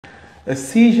A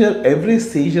seizure, every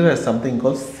seizure has something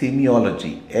called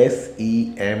semiology. Semiology.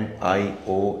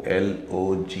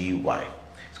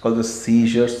 It's called the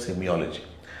seizure semiology.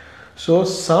 So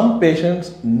some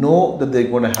patients know that they're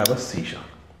going to have a seizure.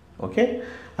 Okay,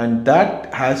 and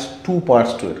that has two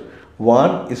parts to it.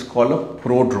 One is called a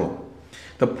prodrome.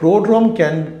 The prodrome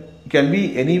can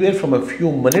be anywhere from a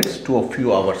few minutes to a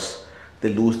few hours.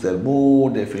 They lose their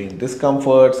mood, they're feeling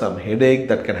discomfort, some headache,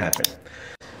 that can happen.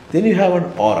 Then you have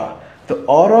an aura. The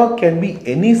aura can be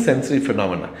any sensory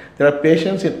phenomena. There are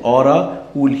patients in aura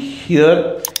who will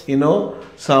hear,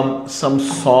 some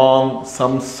song,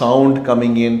 some sound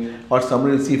coming in, or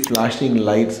somebody will see flashing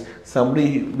lights.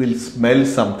 Somebody will smell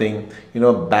something,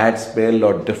 bad smell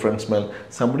or different smell.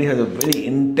 Somebody has a very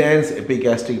intense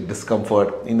epigastric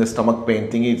discomfort in the stomach pain,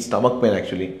 thinking it's stomach pain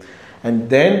actually. And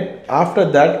then after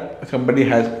that, some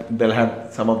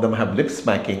of them have lip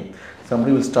smacking.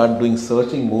 Somebody will start doing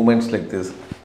searching movements like this.